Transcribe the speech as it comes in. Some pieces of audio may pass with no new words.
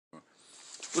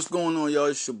What's going on, y'all?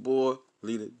 It's your boy,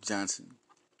 Leader Johnson,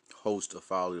 host of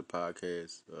Follow the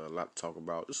Podcast. A lot to talk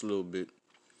about, just a little bit.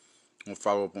 I'm going to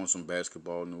follow up on some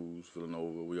basketball news.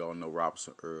 Villanova, we all know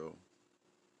Robinson Earl,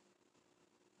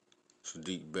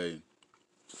 Sadiq Bey,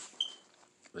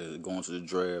 going to the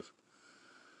draft.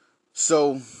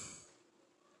 So,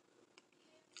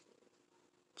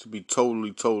 to be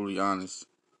totally honest,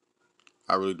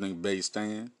 I really think Bay's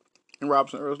staying, and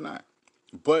Robinson Earl's not.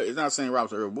 But it's not saying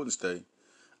Robinson Earl wouldn't stay.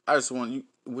 I just want you,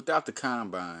 without the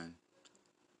combine,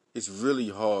 it's really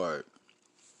hard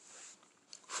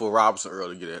for Robinson Earl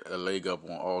to get a leg up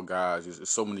on all guys. There's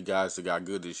so many guys that got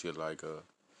good this year, like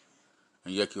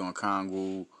Nyeki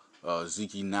Okongwu,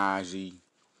 Zeke Naji,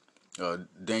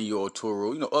 Daniel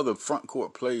Oturu, other front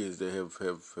court players that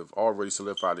have already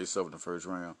solidified themselves in the first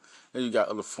round. Then you got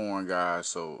other foreign guys,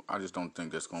 so I just don't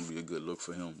think that's going to be a good look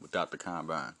for him without the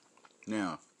combine.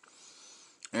 Now,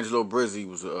 Angelo Brizzi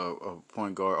was a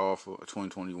point guard offer,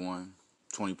 2021,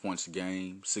 20 points a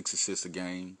game, 6 assists a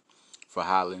game for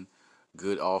Highland.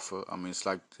 Good offer. I mean,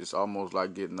 it's almost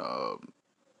like getting a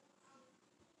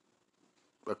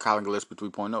Colin Gillespie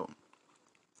 3.0.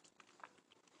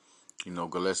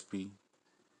 Gillespie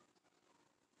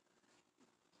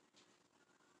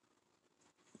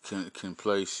can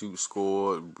play, shoot,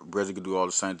 score. Brizzi can do all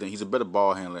the same thing. He's a better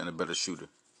ball handler and a better shooter.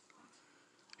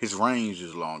 His range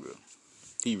is longer.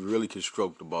 He really can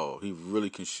stroke the ball. He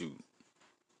really can shoot.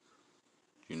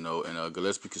 And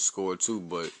Gillespie can score too,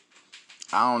 but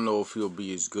I don't know if he'll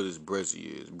be as good as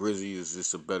Brizzi is. Brizzi is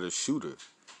just a better shooter.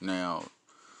 Now,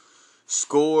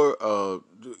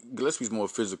 Gillespie's more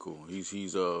physical. He's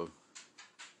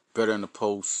better in the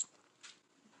post,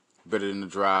 better in the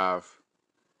drive.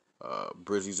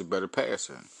 Brizzi's a better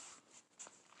passer.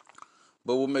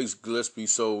 But what makes Gillespie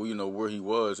so, where he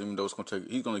was, even though he's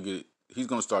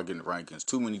gonna start getting the rankings.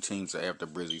 Too many teams are after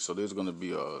Brizzi, so there's gonna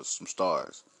be some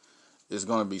stars. There's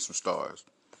gonna be some stars.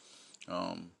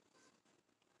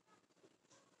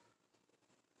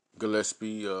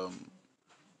 Gillespie,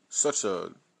 such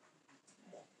a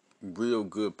real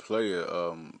good player,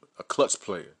 a clutch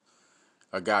player,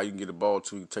 a guy you can get the ball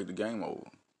to take the game over.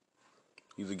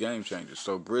 He's a game changer.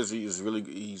 So Brizzi is really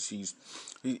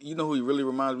who he really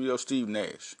reminds me of? Steve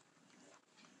Nash.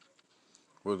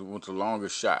 With the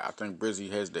longest shot. I think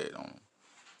Brizzi has that on him.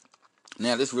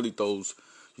 Now this really throws.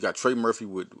 You got Trey Murphy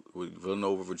with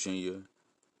Villanova, Virginia,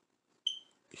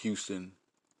 Houston.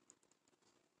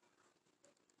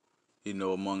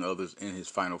 Among others in his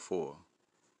Final Four.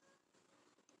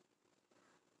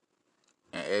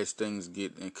 And as things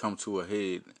get and come to a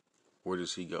head, where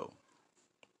does he go?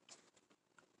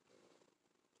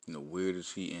 Where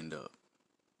does he end up?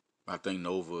 I think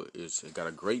Nova got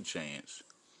a great chance,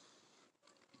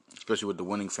 especially with the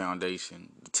winning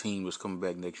foundation. The team is coming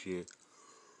back next year.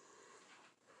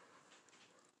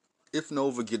 If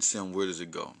Nova gets him, where does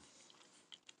it go?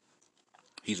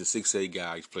 He's a 6'8"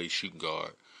 guy. He's played shooting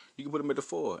guard. You can put him at the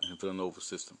 4 in the Villanova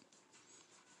system.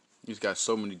 He's got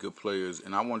so many good players,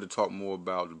 and I wanted to talk more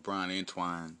about the Brian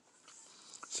Antoine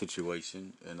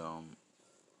situation, and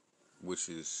which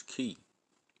is key.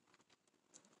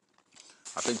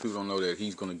 I think people don't know that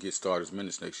he's going to get starters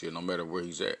minutes next year, no matter where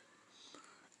he's at.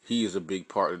 He is a big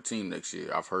part of the team next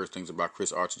year. I've heard things about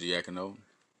Chris Archidiakono,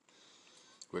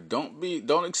 but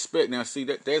don't expect. Now, see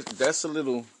that's a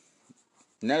little.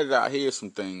 Now that I hear some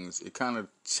things, it kind of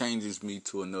changes me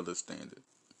to another standard.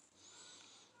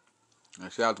 Now,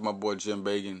 shout out to my boy Jim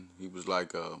Bagan. He was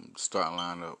like starting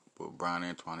lineup with Brian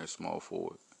Antoine at small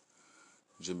forward.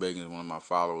 Jim Bagan is one of my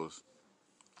followers,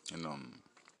 and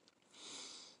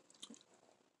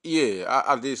yeah,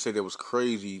 I did say that was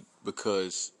crazy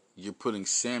because you're putting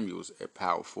Samuels at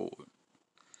power forward,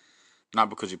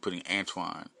 not because you're putting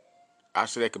Antoine. I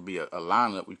said that could be a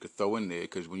lineup we could throw in there,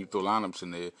 because when you throw lineups in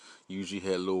there, you usually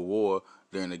had a little war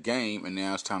during the game, and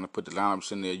now it's time to put the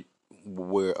lineups in there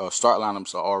where start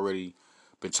lineups are already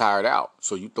been tired out.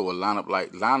 So you throw a lineup,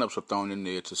 like lineups are thrown in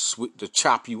there to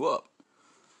chop you up.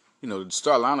 The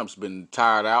start lineup's been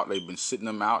tired out. They've been sitting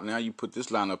them out. Now you put this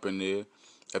lineup in there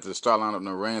after the start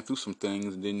lineup ran through some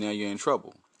things, and then now you're in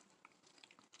trouble.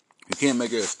 You can't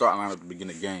make it a start lineup at the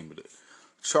beginning of the game, but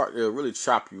it'll really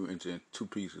chop you into two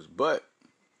pieces. But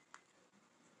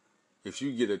if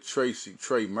you get a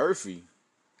Trey Murphy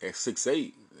at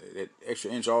 6'8", that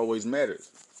extra inch always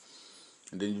matters.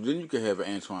 And then you can have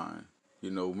an Antoine.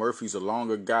 Murphy's a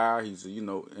longer guy.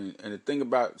 And the thing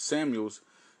about Samuels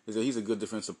is that he's a good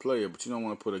defensive player, but you don't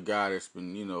want to put a guy that's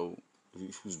been,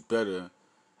 who's better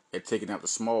at taking out the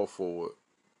small forward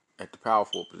at the power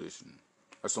forward position.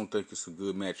 I just don't think it's a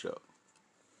good matchup.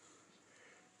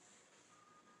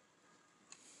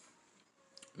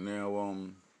 Now,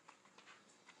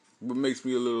 what makes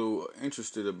me a little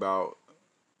interested about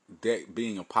that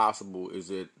being a possible is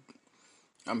that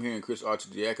I'm hearing Chris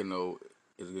Archidiakono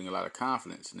is getting a lot of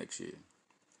confidence next year.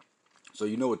 So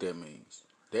you know what that means.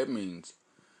 That means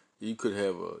you could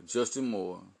have Justin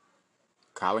Moore,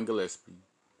 Colin Gillespie,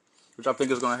 which I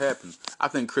think is going to happen. I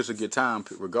think Chris will get time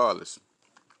regardless.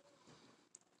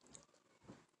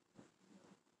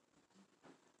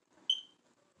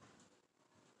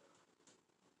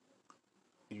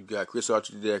 You got Chris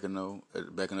Archidiakono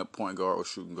backing up point guard or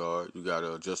shooting guard. You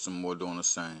got Justin Moore doing the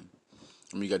same.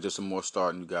 I mean, you got Justin Moore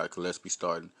starting. You got Gillespie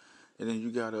starting. And then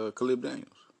you got Caleb Daniels.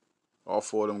 All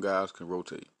four of them guys can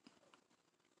rotate.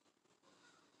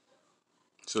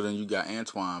 So then you got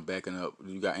Antoine backing up.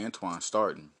 You got Antoine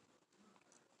starting.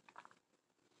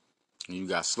 And you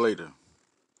got Slater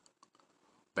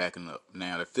backing up.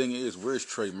 Now the thing is, where's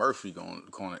Trey Murphy going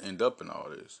to end up in all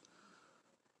this?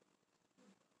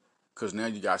 Because now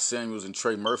you got Samuels and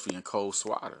Trey Murphy and Cole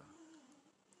Swatter.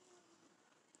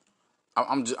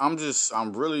 I'm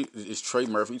really, is Trey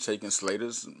Murphy taking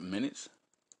Slater's minutes?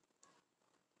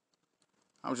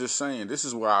 I'm just saying, this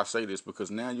is why I say this, because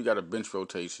now you got a bench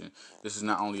rotation. This is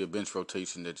not only a bench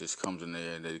rotation that just comes in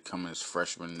there and they come in as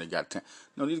freshmen and they got 10.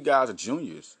 No, these guys are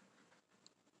juniors.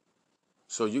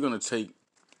 So you're going to take,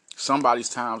 somebody's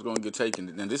time is going to get taken.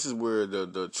 And this is where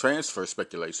the transfer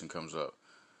speculation comes up.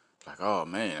 Like, oh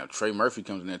man, if Trey Murphy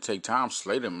comes in there and take time,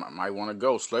 Slater might want to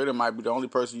go. Slater might be the only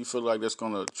person you feel like that's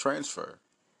going to transfer.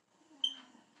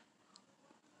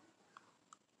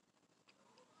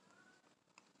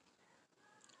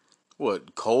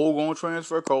 What, Cole going to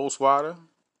transfer? Cole Swatter?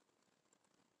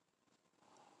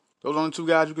 Those are only two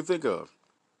guys you can think of.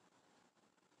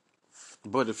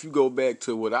 But if you go back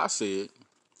to what I said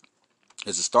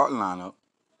as a starting lineup,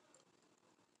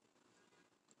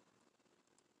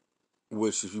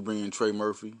 which if you bring in Trey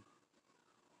Murphy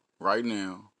right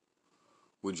now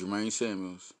with Jermaine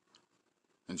Samuels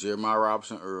and Jeremiah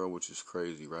Robinson Earl, which is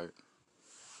crazy, right?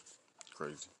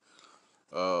 Crazy.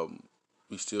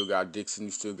 You still got Dixon,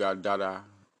 you still got Dada,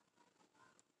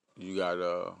 you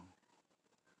got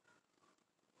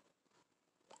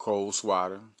Cole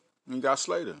Swatter, and you got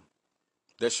Slater.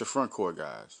 That's your front court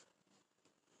guys.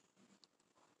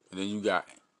 And then you got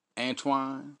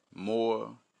Antoine,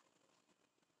 Moore,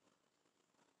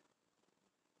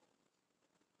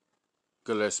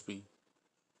 Gillespie,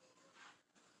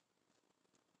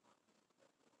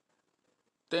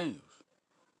 Daniels.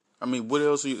 I mean, what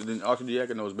else? Then Arthur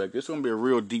Diakono's back. This is gonna be a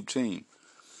real deep team.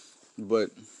 But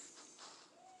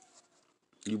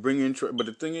you bring in Trey, but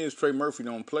the thing is, Trey Murphy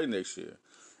don't play next year.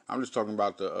 I'm just talking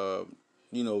about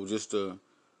just the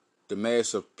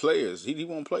mass of players. He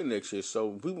won't play next year,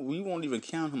 so we won't even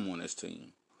count him on this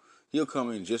team. He'll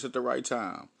come in just at the right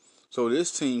time. So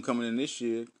this team coming in this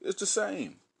year, it's the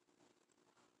same.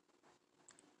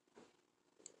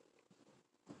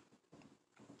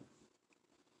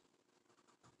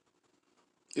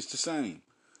 It's the same.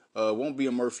 It won't be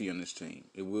a Murphy on this team.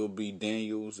 It will be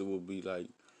Daniels. It will be like.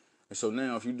 And so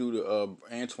now, if you do the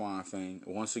Antoine thing,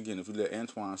 once again, if you let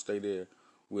Antoine stay there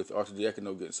with Arthur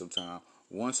Diakono getting some time,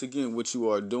 once again, what you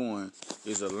are doing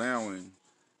is allowing.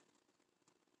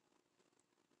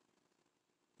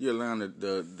 You're allowing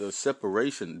the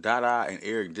separation. Dada and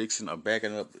Eric Dixon are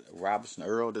backing up Robinson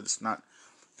Earl. That's not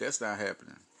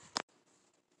happening.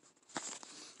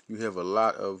 You have a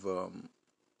lot of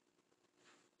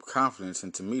confidence,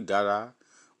 and to me, Dada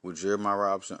with Jeremiah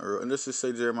Robinson Earl, and let's just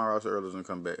say Jeremiah Robinson Earl doesn't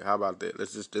come back. How about that?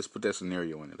 Let's put that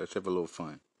scenario in it. Let's have a little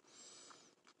fun.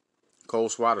 Cole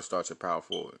Swatter starts at power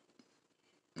forward.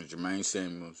 It's Jermaine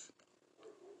Samuels,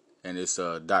 and it's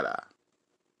Dada.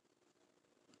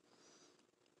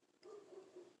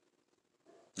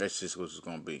 That's just what it's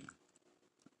gonna be.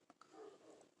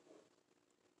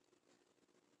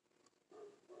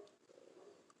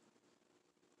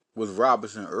 With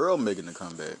Robinson Earl making the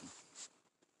comeback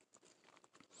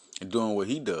and doing what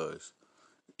he does,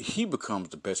 he becomes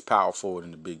the best power forward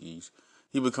in the Big East.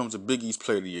 He becomes a Big East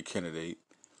Player of the Year candidate.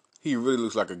 He really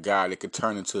looks like a guy that could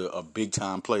turn into a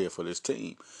big-time player for this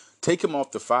team. Take him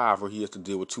off the five where he has to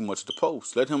deal with too much at the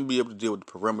post. Let him be able to deal with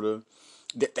the perimeter.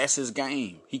 That's his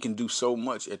game. He can do so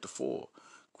much at the four.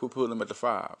 Quit putting him at the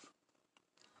five.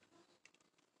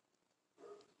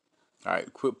 All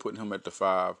right, quit putting him at the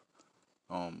five.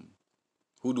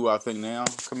 Who do I think now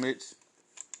commits?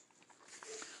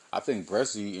 I think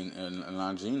Brizzi and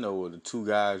Longino are the two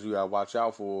guys you got to watch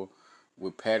out for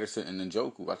with Patterson and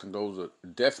Njoku. I think those are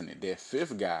definite. Their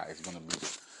fifth guy is going to be,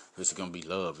 is it going to be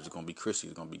Love? Is it going to be Chrissy?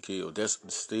 Is it going to be Kill? That's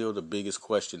still the biggest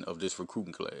question of this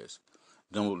recruiting class.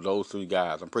 Those three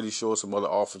guys. I'm pretty sure some other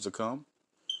offers will come.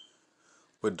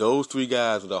 But those three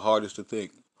guys are the hardest to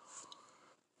think.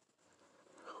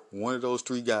 One of those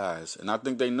three guys, and I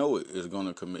think they know it, is going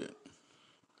to commit.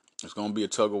 It's going to be a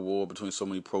tug of war between so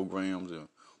many programs, and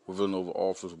what Villanova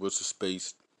offers, what's the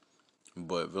space.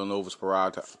 But Villanova's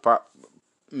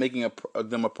making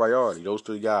them a priority. Those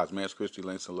three guys, Max Christie,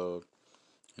 Langston Love,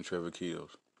 and Trevor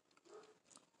Keels.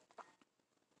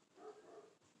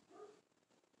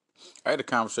 I had a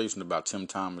conversation about Tim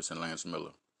Thomas and Lance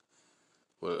Miller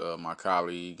with my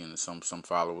colleague and some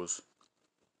followers.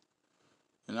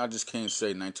 And I just can't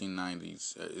say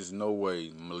 1990s. There's no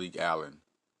way Malik Allen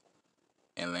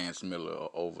and Lance Miller are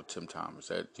over Tim Thomas.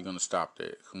 You're going to stop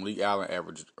that. Malik Allen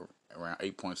averaged around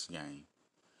 8 points a game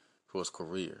for his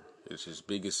career. His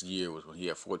biggest year was when he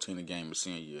had 14 a game his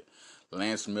senior year.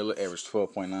 Lance Miller averaged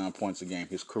 12.9 points a game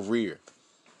his career.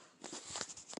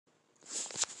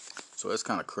 So that's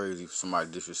kind of crazy for somebody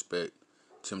to disrespect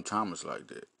Tim Thomas like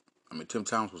that. I mean, Tim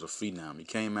Thomas was a phenom. He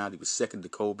came out, he was second to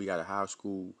Kobe out of high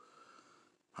school.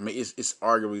 I mean, it's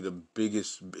arguably the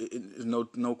biggest,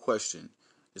 no question.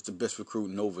 It's the best recruit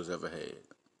Nova's ever had.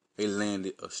 They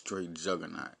landed a straight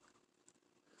juggernaut.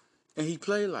 And he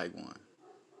played like one.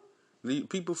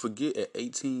 People forget at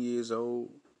 18 years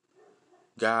old,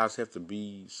 guys have to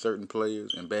be certain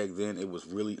players. And back then, it was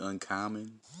really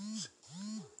uncommon.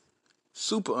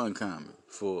 Super uncommon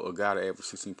for a guy to average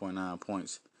 16.9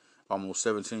 points, almost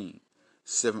 17,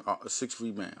 6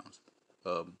 rebounds,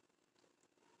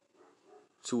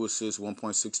 2 assists,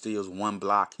 1.6 steals, 1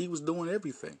 block. He was doing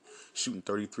everything. Shooting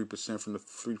 33% from the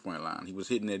three-point line. He was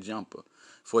hitting that jumper.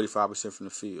 45% from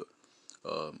the field.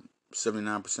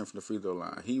 79% from the free throw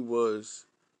line. He was,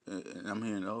 and I'm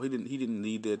hearing, he didn't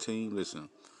lead their team. Listen,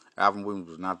 Alvin Williams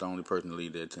was not the only person to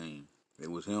lead their team.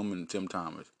 It was him and Tim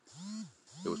Thomas.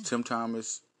 It was Tim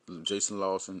Thomas, Jason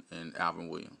Lawson, and Alvin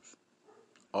Williams.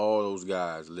 All those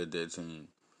guys led their team.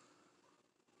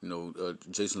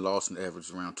 Jason Lawson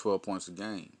averaged around 12 points a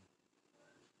game.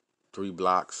 3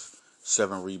 blocks,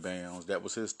 7 rebounds. That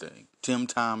was his thing. Tim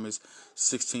Thomas,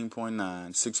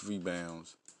 16.9, 6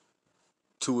 rebounds,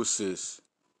 2 assists,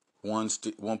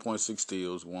 1.6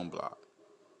 steals, 1 block.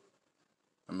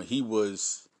 I mean, he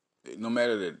was, no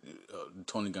matter that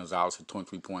Tony Gonzalez had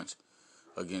 23 points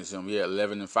against him. Yeah,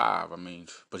 11-5. I mean,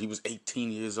 but he was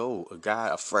 18 years old.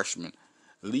 A freshman,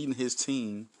 leading his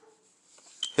team,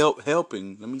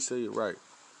 helping. Let me say it right.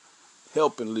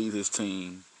 Helping lead his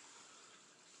team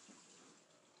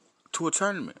to a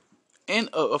tournament and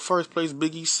a first place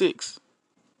Big East 6.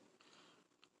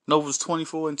 Nova's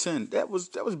 24-10. That was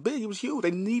big. It was huge.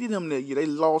 They needed him that year. They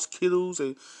lost Kittles.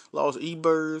 They lost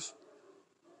Ebers.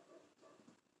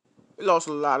 They lost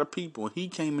a lot of people. And he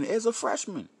came in as a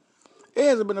freshman. He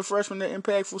hasn't been a freshman that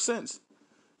impactful since.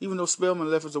 Even though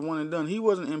Spellman left as a one and done, he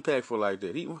wasn't impactful like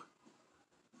that.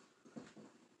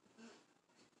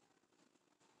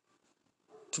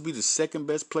 To be the second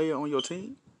best player on your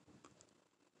team.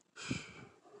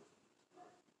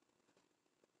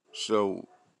 So,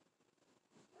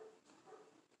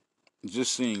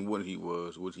 just seeing what he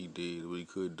was, what he did, what he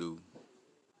could do,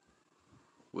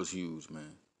 was huge,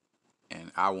 man.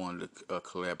 And I wanted to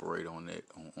collaborate on that,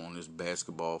 on this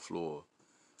basketball floor,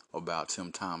 about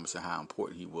Tim Thomas and how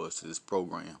important he was to this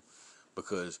program.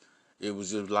 Because it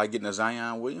was just like getting a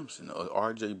Zion Williamson, a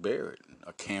R.J. Barrett,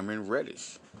 a Cameron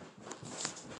Reddish.